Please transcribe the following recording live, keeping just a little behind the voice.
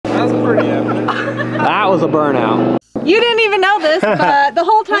That's pretty epic. That was a burnout. You didn't even know this, but the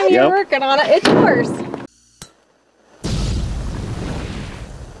whole time you were working on it, it's yours.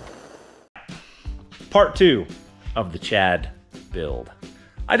 Part 2 of the Chad build.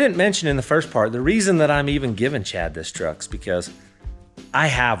 I didn't mention in the first part, the reason that I'm even giving Chad this truck is because I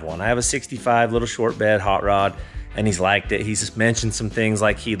have one. I have a 65 little short bed hot rod, and he's liked it. He's just mentioned some things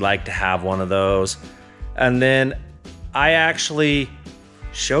like he'd like to have one of those. And then I actually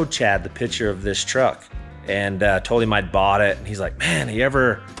showed Chad the picture of this truck and told him I'd bought it. And he's like, man, you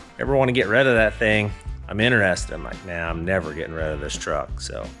ever want to get rid of that thing? I'm interested. I'm like, man, I'm never getting rid of this truck.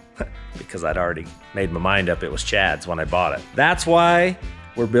 So, because I'd already made my mind up it was Chad's when I bought it. That's why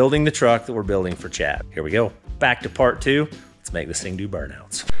we're building the truck that we're building for Chad. Here we go. Back to part 2. Let's make this thing do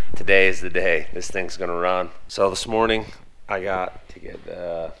burnouts. Today is the day this thing's gonna run. So this morning, I got to get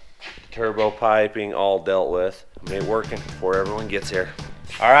the turbo piping all dealt with. I'm gonna get working before everyone gets here.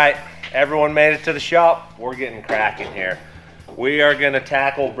 All right, everyone made it to the shop. We're getting cracking here. We are gonna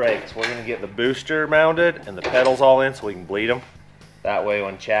tackle brakes. We're gonna get the booster mounted and the pedals all in so we can bleed them. That way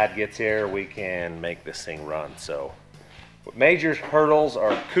when Chad gets here, we can make this thing run. So major hurdles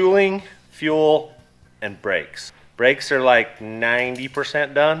are cooling, fuel, and brakes. Brakes are like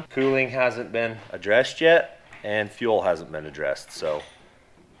 90% done. Cooling hasn't been addressed yet, and fuel hasn't been addressed. So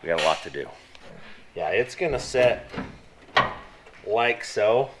we got a lot to do. Yeah, it's gonna set like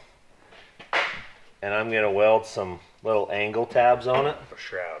so, and I'm gonna weld some little angle tabs on it. The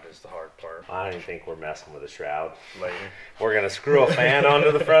shroud is the hard part. I don't even think we're messing with a shroud later. We're gonna screw a fan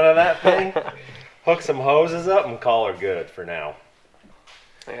onto the front of that thing, hook some hoses up, and call her good for now.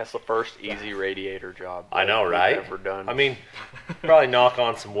 I think that's the first easy radiator job I know, right? Ever done. I mean, probably knock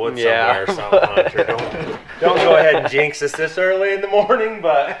on some wood somewhere or something, Hunter. Don't go ahead and jinx us this early in the morning,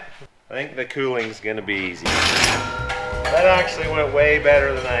 but I think the cooling's gonna be easy. That actually went way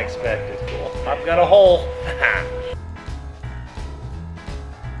better than I expected. Cool. I've got a hole.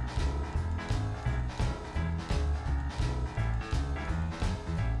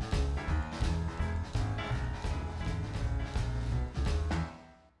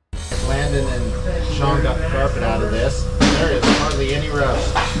 Landon and Sean got the carpet out of this. There is hardly any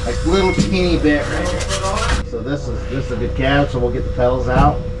rust. Like little teeny bit right here. So this is a good cab, so we'll get the pedals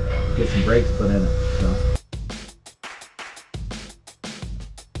out, get some brakes put in it. So.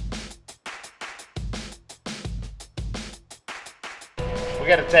 We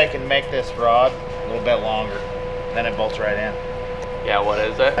got to take and make this rod a little bit longer. Then it bolts right in. Yeah, what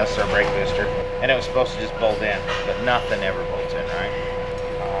is it? That's our brake booster. And it was supposed to just bolt in, but nothing ever bolts in, right?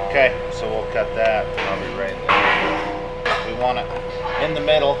 Okay, so we'll cut that probably right there. We want it in the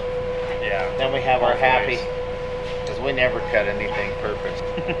middle. Yeah. Then we have our happy, because we never cut anything perfect.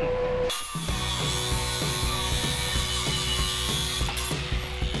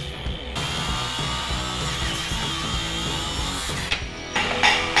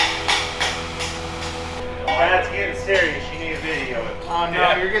 Chad's getting serious. You need a video. Oh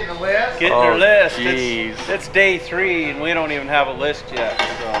no, you're getting the list? Getting her list. Jeez. It's day 3 and we don't even have a list yet.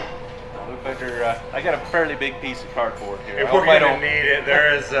 So we better. I got a fairly big piece of cardboard here. If we're gonna need it,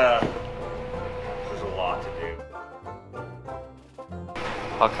 there's a lot to do.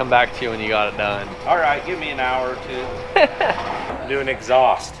 I'll come back to you when you got it done. All right, give me an hour or 2. I'm doing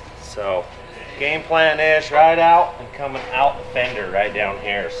exhaust. So game plan is right out and coming out the fender right down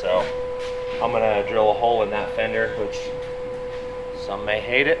here. So I'm gonna drill a hole in that fender, which some may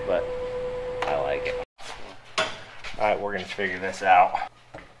hate it, but I like it. All right, we're gonna figure this out.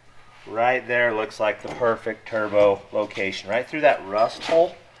 Right there looks like the perfect turbo location. Right through that rust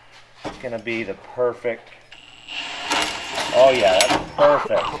hole, it's gonna be the perfect. Oh yeah, that's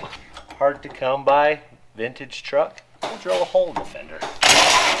perfect. Hard to come by, vintage truck. We'll drill a hole in the fender.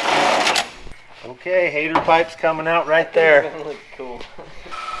 Okay, hater pipe's coming out right there. Cool.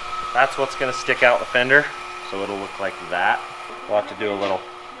 That's what's gonna stick out the fender, so it'll look like that. We'll have to do a little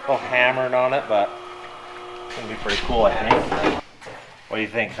hammering on it, but it's gonna be pretty cool, I think. What do you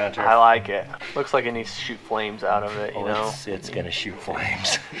think, Hunter? I like it. Looks like it needs to shoot flames out of it, you know? It's gonna shoot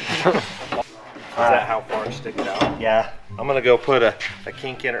flames. Is that how far it sticks out? Yeah, I'm gonna go put a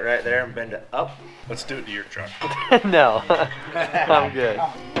kink in it right there and bend it up. Let's do it to your truck. No, I'm good.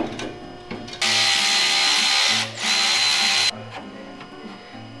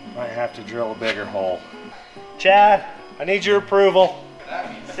 Might have to drill a bigger hole. Chad, I need your approval.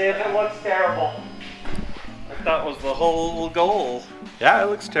 See if it looks terrible. That was the whole goal. Yeah, it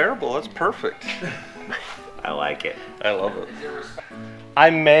looks terrible. It's perfect. I like it. I love it. I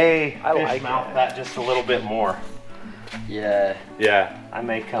may like mount that just a little bit more. Yeah. I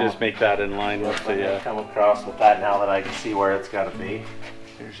may come Just make that in line with the. come across with that now that I can see where it's got to be.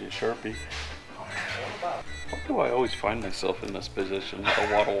 Here's your Sharpie. Why do I always find myself in this position with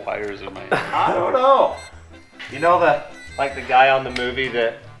a wad of wires in my hand? I don't know. You know like the guy on the movie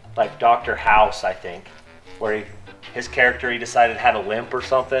that, like Dr. House, I think, where his character, he decided had a limp or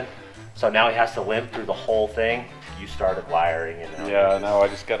something, so now he has to limp through the whole thing. You started wiring it. Yeah, now I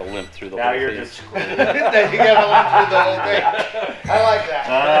just got to limp through the whole thing. Now you're just screwed. Then you gotta limp through the whole thing. I like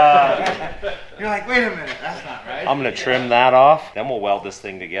that. You're like, wait a minute, that's not right. I'm gonna trim that off, then we'll weld this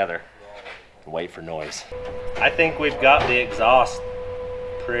thing together and wait for noise. I think we've got the exhaust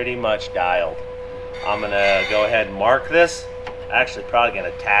pretty much dialed. I'm gonna go ahead and mark this. Actually, probably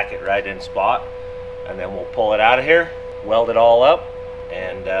gonna tack it right in spot, and then we'll pull it out of here, weld it all up,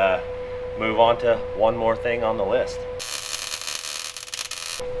 and move on to one more thing on the list.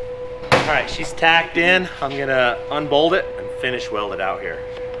 All right, she's tacked in. I'm gonna unbolt it and finish weld it out here.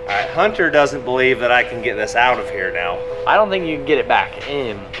 All right, Hunter doesn't believe that I can get this out of here now. I don't think you can get it back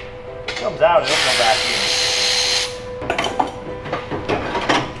in. If it comes out, it'll go back in.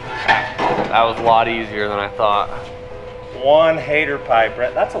 That was a lot easier than I thought. One hater pipe,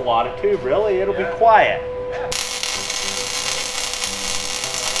 that's a lot of tube, really. It'll be quiet.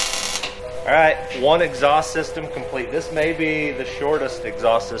 All right, one exhaust system complete. This may be the shortest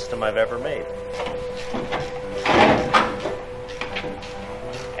exhaust system I've ever made.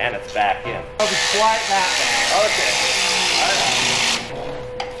 And it's back in. It'll be quite that bad.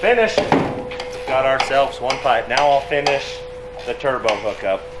 Okay. Finished. Got ourselves one pipe. Now I'll finish the turbo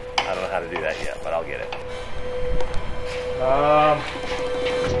hookup. I don't know how to do that yet, but I'll get it.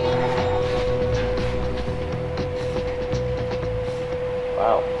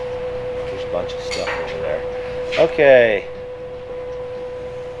 Wow. There's a bunch of stuff over there. Okay.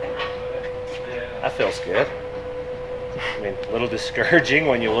 That feels good. I mean, a little discouraging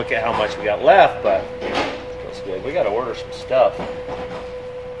when you look at how much we got left, but it feels good. We got to order some stuff.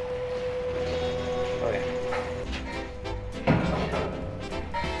 Okay.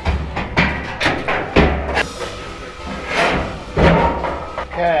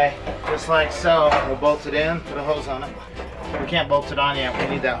 Okay, just like so. We'll bolt it in, put a hose on it. We can't bolt it on yet, we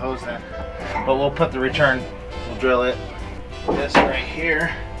need that hose then. But we'll put the return, we'll drill it. This right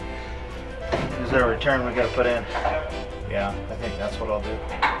here is our return we gotta put in. Yeah, I think that's what I'll do.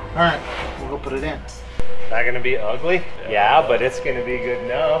 Alright, we'll go put it in. Not gonna be ugly? Yeah, but it's gonna be good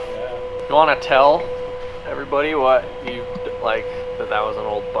enough. You want to tell everybody what you like, that was an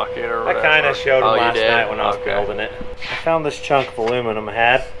old bucket or whatever? I kind of showed them Oh, you last did? night when I was Okay. building it. I found this chunk of aluminum I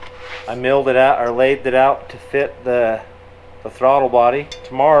had. I milled it out, or laid it out to fit the throttle body.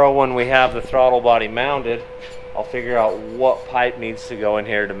 Tomorrow when we have the throttle body mounted, I'll figure out what pipe needs to go in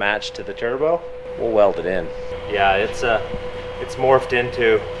here to match to the turbo. We'll weld it in. Yeah, it's morphed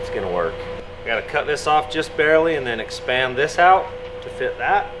into, it's gonna work. I gotta cut this off just barely and then expand this out to fit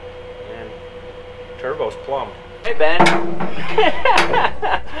that, and turbo's plumb. Hey Ben,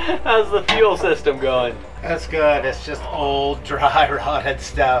 how's the fuel system going? That's good, it's just old, dry, rotted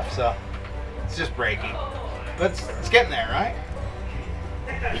stuff, so it's just breaking. But it's getting there, right?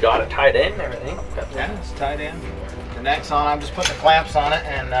 You got it tied in and everything? Yeah, it's tied in. The neck's on, I'm just putting the clamps on it,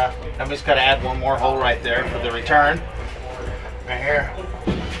 and I'm just gonna add one more hole right there for the return. Right here.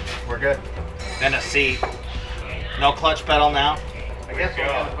 We're good. Then a seat. No clutch pedal now. I guess we're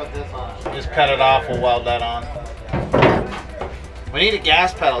gonna put this on. Just cut it off, we'll weld that on. We need a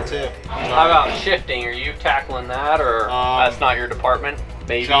gas pedal too. How about shifting? Are you tackling that, or that's not your department?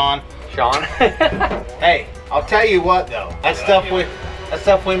 Maybe. Sean. Hey, I'll tell you what though. That stuff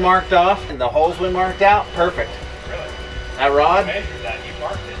we marked off and the holes we marked out, perfect. That rod,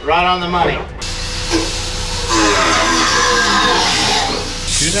 right on the money.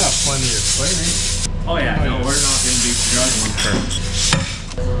 Should have plenty of clearance. Oh yeah, no, we're not going to be struggling for.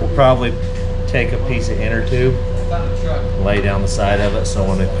 We'll probably take a piece of inner tube, lay down the side of it so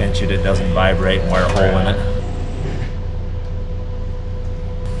when we pinch it, it doesn't vibrate and wear a hole in it.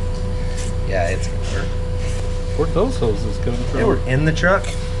 Yeah, it's gonna work. Where'd those hoses come from? They were in the truck.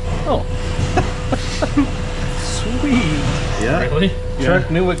 Oh. Sweet. Yeah. Really? Truck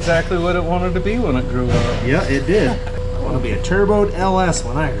knew exactly what it wanted to be when it grew up. Yeah, it did. I want to be a turboed LS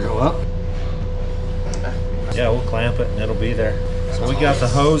when I grow up. Yeah, we'll clamp it and it'll be there. So we got the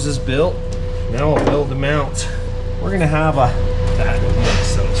hoses built. Now we'll build the mounts. We're gonna have a, that looks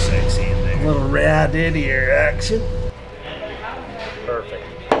so sexy in there, a little radiator action. Perfect.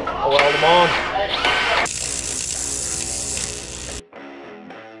 I'll weld them on.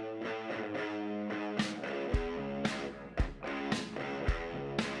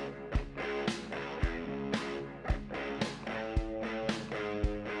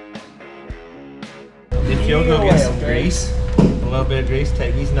 If you'll go get some grease, a little bit of grease,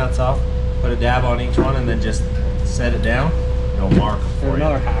 take these nuts off, put a dab on each one, and then just set it down. It'll mark them for you.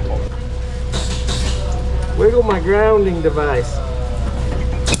 Another hackle. Wiggle my grounding device.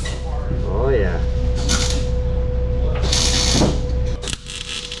 Oh yeah.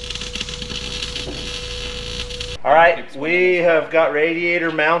 All right, we have got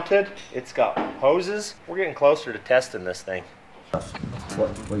radiator mounted. It's got hoses. We're getting closer to testing this thing.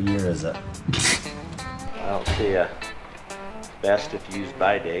 What year is it? I don't see a best if used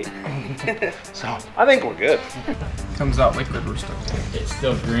by date. So I think we're good. Comes out liquid, we're stuck there. It's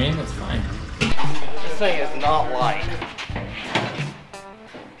still green, it's fine. This thing is not light.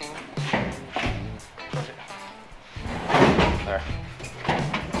 There.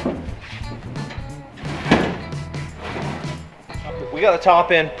 We got the top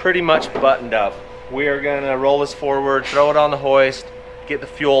end pretty much buttoned up. We are gonna roll this forward, throw it on the hoist, get the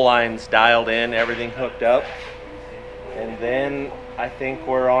fuel lines dialed in, everything hooked up. And then I think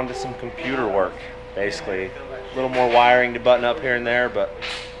we're on to some computer work, basically. A little more wiring to button up here and there, but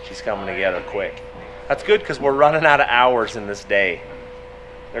she's coming together quick. That's good because we're running out of hours in this day.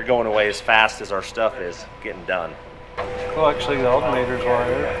 They're going away as fast as our stuff is getting done. Well, actually, the alternator's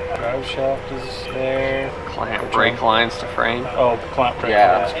wired. Drive shaft is there. Clamp brake lines to frame. Oh, the clamp brake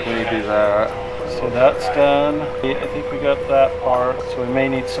lines. Yeah, we do that. So that's done. I think we got that part. So we may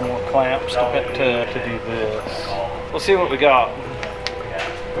need some more clamps to do this. We'll see what we got.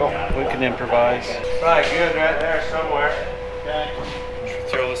 We can improvise. Right, good right there somewhere. Okay. Should we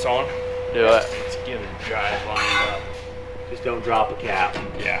throw this on? Do it. Let's get it drive lined up. Just don't drop a cap.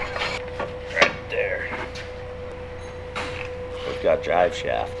 Yeah. Right there. We've got drive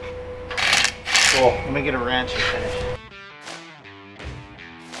shaft. Cool. Let me get a wrench and finish.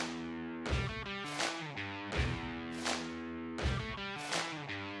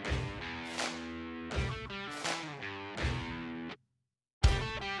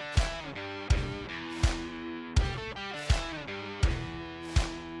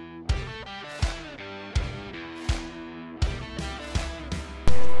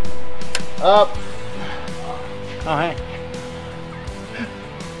 Up. Oh, hey.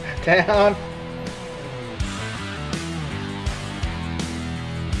 Down.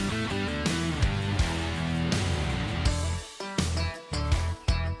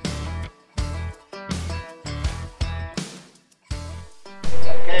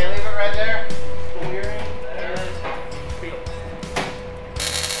 Okay, leave it right there.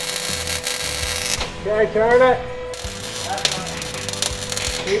 Okay, turn it.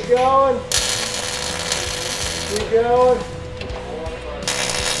 Keep going. Keep going.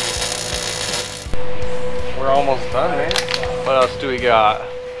 We're almost done, man. What else do we got?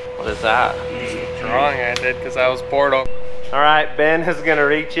 What is that? Drawing I did because I was bored on. All right, Ben is gonna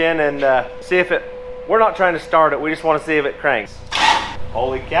reach in and see if it, we're not trying to start it, we just want to see if it cranks.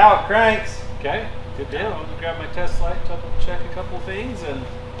 Holy cow, it cranks. Okay, good deal. I'll go grab my test light, double check a couple things, and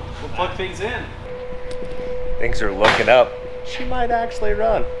we'll plug things in. Things are looking up. She might actually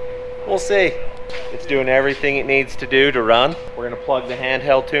run. We'll see. It's doing everything it needs to do to run. We're gonna plug the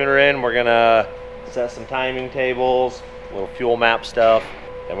handheld tuner in. We're gonna set some timing tables, a little fuel map stuff,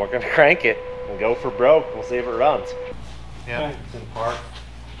 and we're gonna crank it and go for broke. We'll see if it runs. Yeah, it's in park.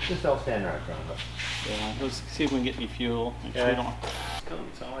 Just don't stand right in front of us. Yeah, let's see if we can get any fuel. Make sure we don't.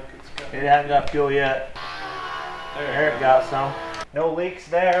 Doesn't sound like it's got. It hasn't got fuel yet. There it got some. No leaks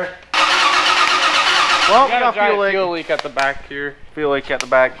there. Well, we got a fuel leak at the back here. Fuel leak at the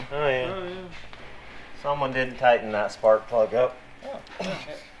back. Oh yeah. Oh, yeah. Someone didn't tighten that spark plug up.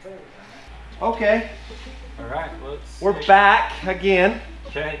 Okay. All right, let's. We're back again.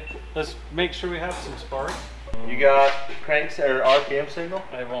 Okay, let's make sure we have some spark. You got cranks or RPM signal?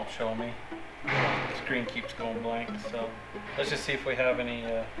 It won't show me. The screen keeps going blank, so let's just see if we have any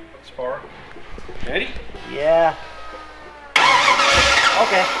spark. Ready? Yeah.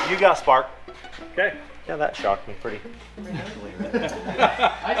 Okay, you got spark. Okay. Yeah, that shocked me pretty.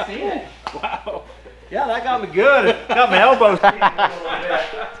 I see it. Wow. Yeah, that got me good. It got my elbows.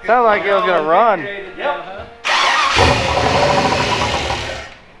 Sounded like it was gonna run. Yep.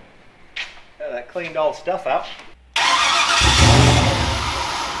 Yeah, that cleaned all the stuff out. Yeah,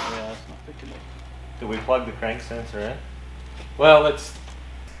 it's not picking up. Did we plug the crank sensor in? Well, it's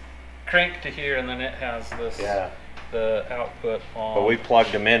crank to here, and then it has this. Yeah. The output on. But we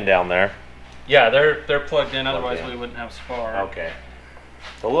plugged them in down there. Yeah, they're plugged in. Otherwise, we wouldn't have spark. Okay.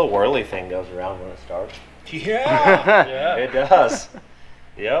 The little whirly thing goes around when it starts. Yeah. Yeah. It does.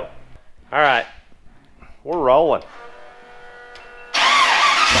 Yep. All right. We're rolling.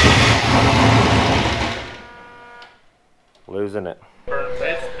 Losing it.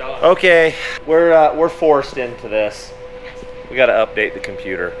 It's done. Okay, we're forced into this. we got to update the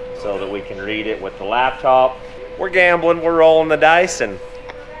computer so that we can read it with the laptop. We're gambling, we're rolling the dice and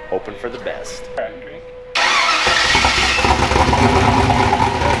hoping for the best.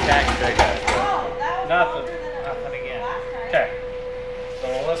 Nothing again. Okay. So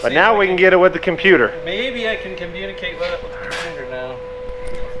let's But now we can get it with the computer. Maybe I can communicate with it with the computer now.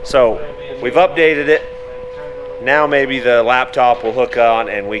 So we've updated it. Now maybe the laptop will hook on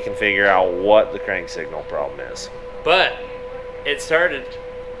and we can figure out what the crank signal problem is. But it started.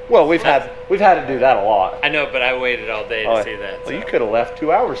 Well, we've had to do that a lot. I know, but I waited all day to see that. Well, you could have left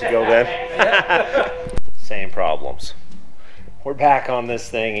 2 hours ago then. Same problems. We're back on this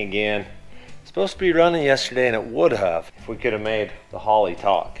thing again. Supposed to be running yesterday and it would have if we could have made the Holly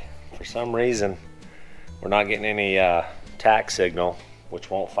talk. For some reason, we're not getting any tack signal, which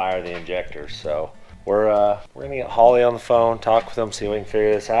won't fire the injector. So we're gonna get Holly on the phone, talk with them, see if we can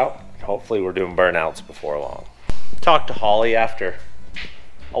figure this out. Hopefully we're doing burnouts before long. Talked to Holly after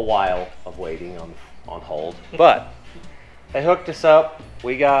a while of waiting on hold, but they hooked us up.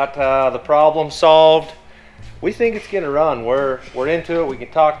 We got the problem solved. We think it's gonna run. We're into it. We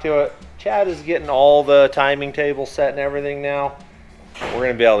can talk to it. Chad is getting all the timing tables set and everything now. We're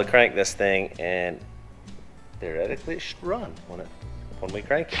gonna be able to crank this thing, and theoretically it should run when we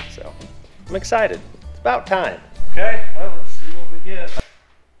crank it. So I'm excited. It's about time. Okay, well, let's see what we get.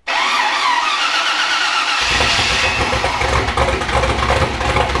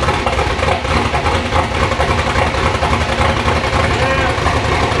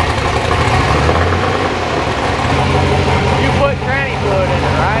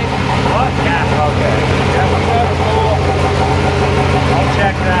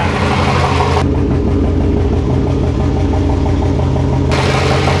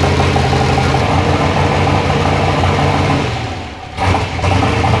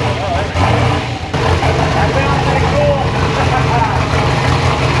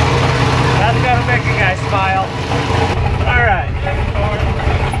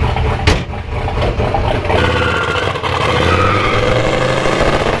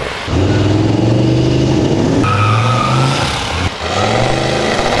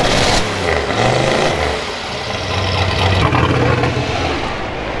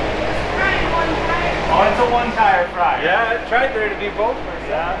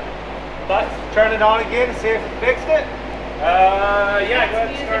 Turn it on again and see if it fixed it? Yeah, go ahead and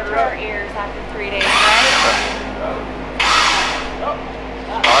music start to her our up. ears after 3 days, right?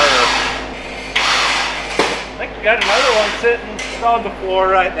 I think we got another one sitting on the floor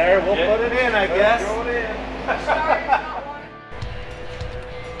right there. We'll put it in, I guess. Throw it in.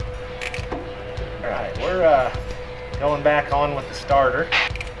 Alright, we're going back on with the starter.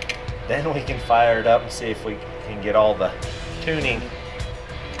 Then we can fire it up and see if we can get all the tuning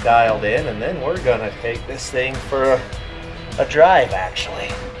dialed in, and then we're gonna take this thing for a drive, actually.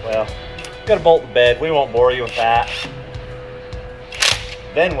 Well, gotta bolt the bed. We won't bore you with that.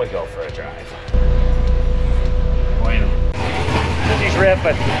 Then we go for a drive. Bueno. She's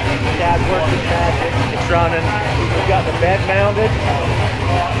ripping. Dad's working magic. It's running. We've got the bed mounted.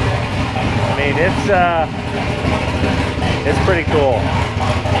 I mean, it's pretty cool.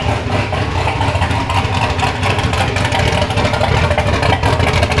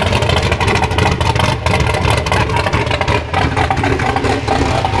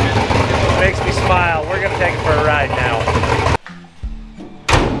 Makes me smile. We're gonna take it for a ride now.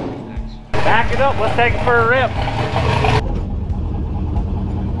 Back it up, let's take it for a rip.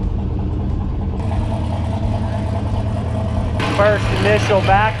 First initial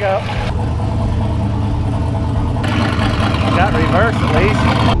backup. Got reverse at least.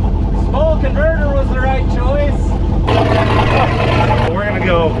 Small converter was the right choice. We're gonna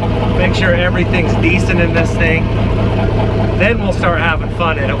go make sure everything's decent in this thing. Then we'll start having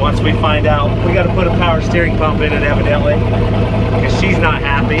fun in it once we find out. We got to put a power steering pump in it, evidently, because she's not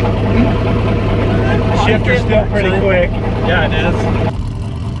happy. The shifter's still pretty quick. Yeah, it is.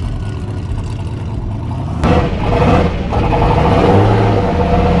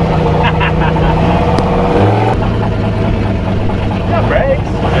 Got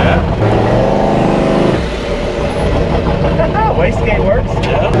brakes. Yeah. Wastegate works.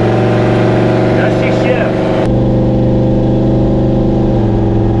 Yeah. Does she shift?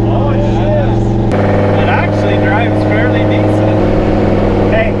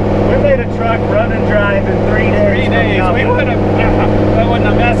 Run and drive in 3 days. 3 days. We would have. I wouldn't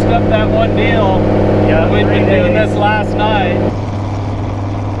have messed up that one deal. Yeah, we'd been doing this last night.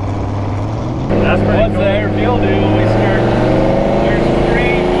 That's pretty What's cool. the air fuel do when we start? There's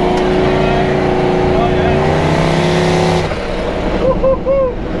 3, 4, 5. Oh yeah.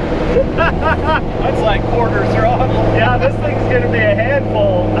 That's like quarter throttle. Yeah, this thing's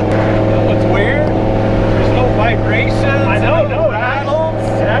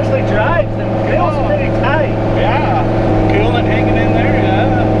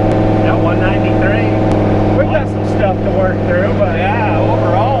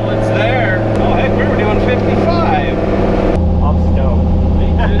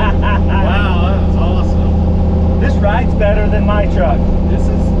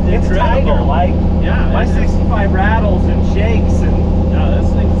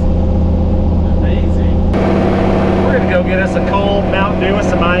us a cold Mountain Dew with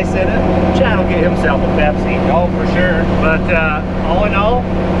some ice in it. Chad will get himself a Pepsi. Oh, for sure. But all in all,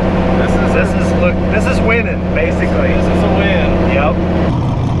 this is winning basically. This is a win. Yep.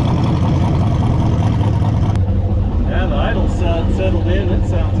 Yeah, the idle settled in. It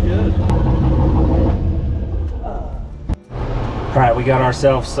sounds good. All right, we got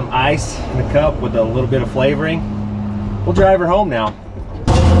ourselves some ice in a cup with a little bit of flavoring. We'll drive her home now.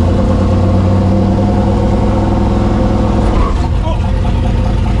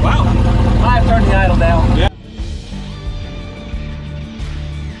 Wow, I've turned the idle down. Yeah.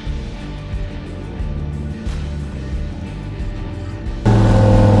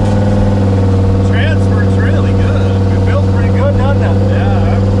 Transfer's really good. It feels pretty good, doesn't it?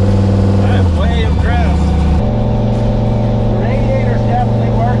 Yeah, I'm way impressed. The radiator's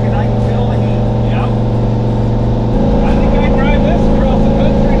definitely working. I can feel the heat. Yep. I think I can drive this across the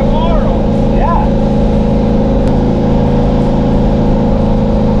country tomorrow. Yeah.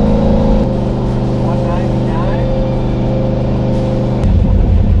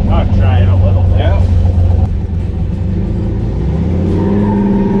 I'll try it a little bit. Yeah.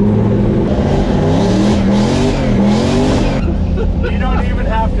 You don't even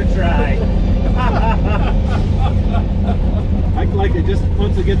have to try. Act like it just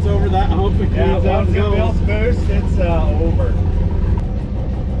once it gets over that hump, it Yeah, cools down once and it goes. feels boost, it's over.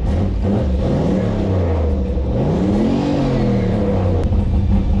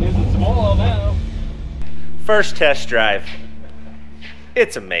 Using some oil now. First test drive.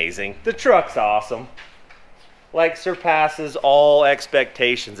 It's amazing. The truck's awesome. Like, surpasses all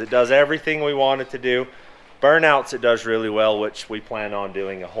expectations. It does everything we want it to do. Burnouts it does really well, which we plan on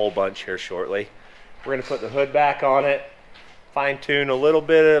doing a whole bunch here shortly. We're gonna put the hood back on it, fine tune a little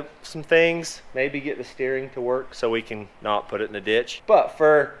bit of some things, maybe get the steering to work so we can not put it in the ditch. But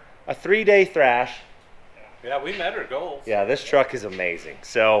for a 3-day thrash, Yeah, we met our goals. yeah, this truck is amazing.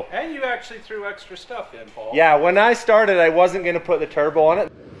 So And you actually threw extra stuff in, Paul. yeah, when I started, I wasn't gonna put the turbo on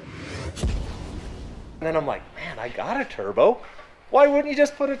it. And then I'm like, man, I got a turbo. Why wouldn't you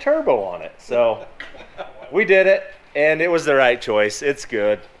just put a turbo on it? So we did it, and it was the right choice. It's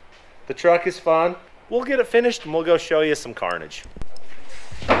good. The truck is fun. We'll get it finished, and we'll go show you some carnage.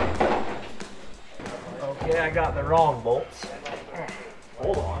 Okay, I got the wrong bolts.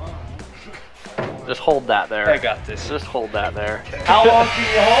 Hold on. Just hold that there. I got this. Just hold that there. How long can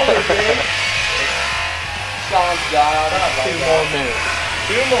you hold it, Dave? Sean's got 2 more minutes.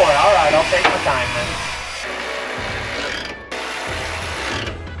 2 more. All right, I'll take my time then.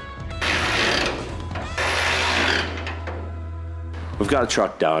 We've got a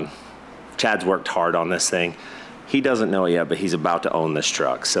truck done. Chad's worked hard on this thing. He doesn't know it yet, but he's about to own this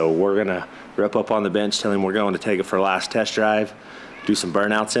truck. So we're gonna rip up on the bench, tell him we're going to take it for a last test drive, do some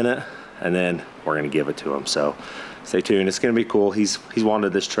burnouts in it, and then we're gonna give it to him. So stay tuned, it's gonna be cool. He's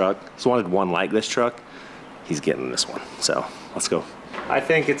wanted this truck. He's wanted one like this truck. He's getting this one, so let's go. I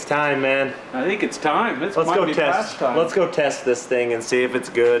think it's time, man. I think it's time. Let's Let's go past test. time. Let's go test this thing and see if it's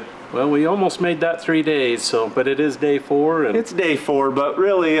good. Well, we almost made that 3 days, so but it is day 4, and It's day 4, but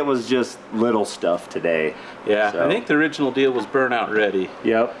really it was just little stuff today. yeah, So- I think the original deal was burnout ready.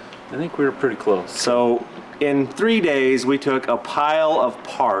 Yep. I think we were pretty close. So in 3 days, we took a pile of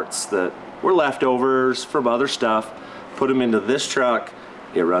parts that were leftovers from other stuff, put them into this truck.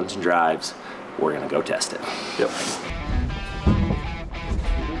 It runs and drives. We're gonna go test it. Yep.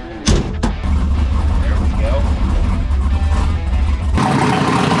 There we go.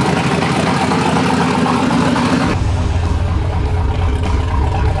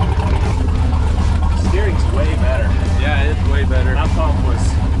 Steering's way better. Yeah, it's way better. That pump was.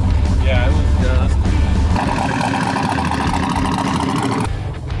 Yeah, it was dust.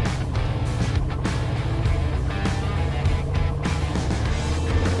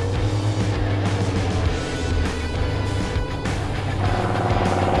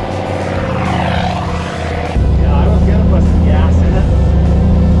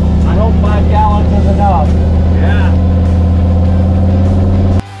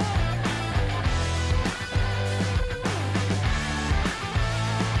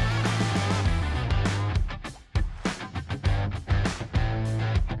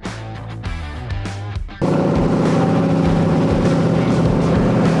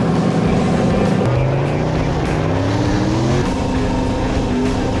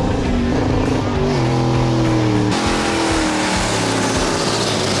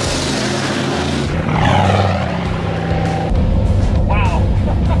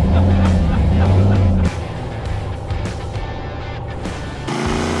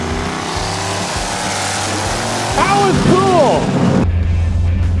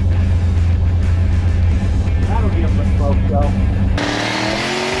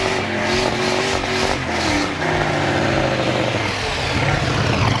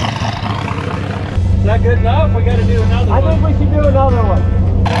 I think we should do another one. Do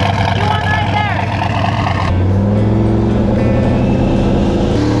one right there.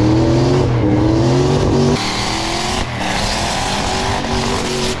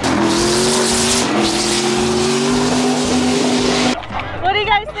 What do you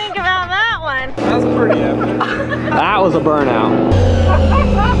guys think about that one? That's pretty epic. That was a burnout.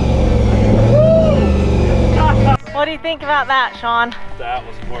 What do you think about that, Sean? That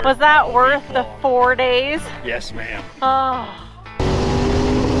was worth. Was that worth the 4 days? Yes, ma'am. Oh.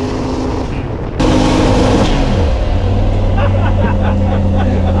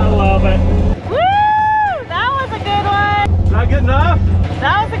 I love it. Woo! That was a good one. Not good enough?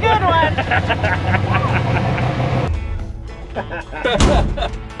 That was a good one.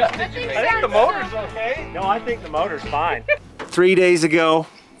 I think the motor's okay. No, I think the motor's fine. 3 days ago,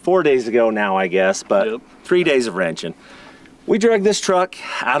 4 days ago now, I guess, but 3 days of wrenching. We dragged this truck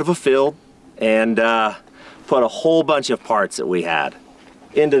out of a field and put a whole bunch of parts that we had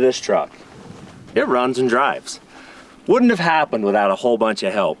into this truck. It runs and drives. Wouldn't have happened without a whole bunch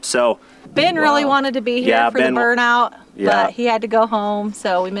of help. So Ben really wanted to be here for the burnout, but he had to go home,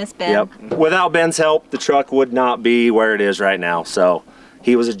 so we miss Ben. Yep. Without Ben's help, the truck would not be where it is right now. So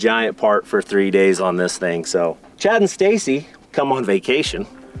he was a giant part for 3 days on this thing. So Chad and Stacy come on vacation.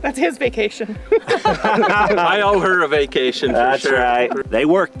 That's his vacation. I owe her a vacation for That's sure. right. They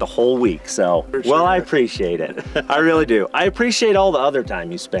worked the whole week, so well, I appreciate it. I really do. I appreciate all the other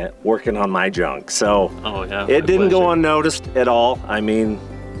time you spent working on my junk. So Oh yeah. it didn't go unnoticed at all. I mean,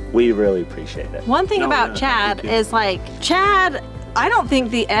 we really appreciate it. One thing about Chad is Chad, I don't think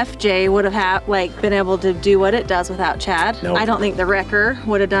the FJ would have been able to do what it does without Chad. Nope. I don't think the Wrecker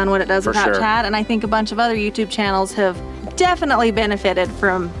would have done what it does without sure. Chad. And I think a bunch of other YouTube channels have definitely benefited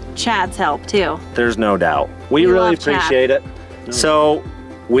from Chad's help too. There's no doubt. We We really love Chad. appreciate it. So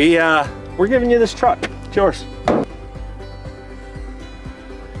we're giving you this truck. It's yours.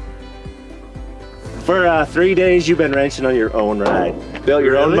 For 3 days, you've been wrenching on your own ride. Built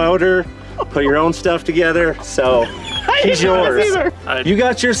your own motor, put your own stuff together. So she's yours. You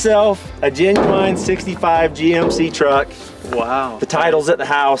got yourself a genuine 65 GMC truck. Wow. The title's at the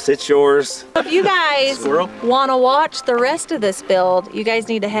house. It's yours. If you guys want to watch the rest of this build, you guys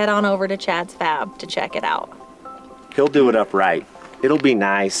need to head on over to Chad's Fab to check it out. He'll do it upright. It'll be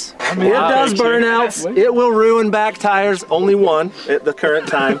nice. It does burnouts. It will ruin back tires. Only one at the current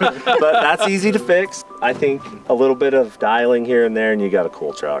time, but that's easy to fix. I think a little bit of dialing here and there and you got a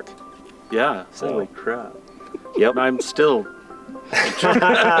cool truck. Yeah. Holy crap. Yep. I'm still.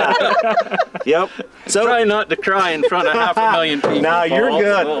 Yep. So try not to cry in front of 500,000 people. No, you're Paul,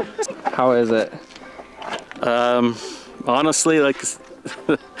 good. How is it? Honestly,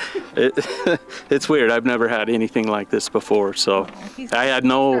 it's weird. I've never had anything like this before, so I had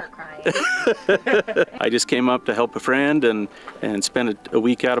no. I just came up to help a friend and spent a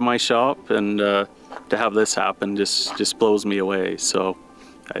week out of my shop, and to have this happen just blows me away. So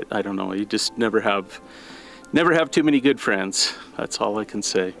I don't know. You just never have too many good friends. That's all I can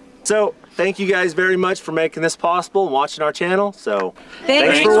say. So thank you guys very much for making this possible and watching our channel. So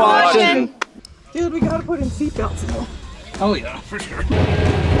Thanks for watching. Dude, we gotta put in seatbelts now. Oh yeah, for sure.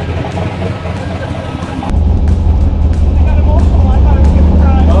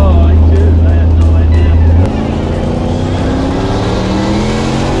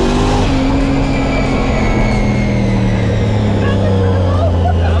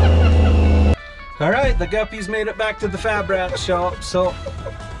 All right, the guppies made it back to the Fab Rats shop, so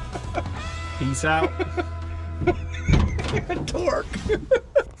peace out. Torque.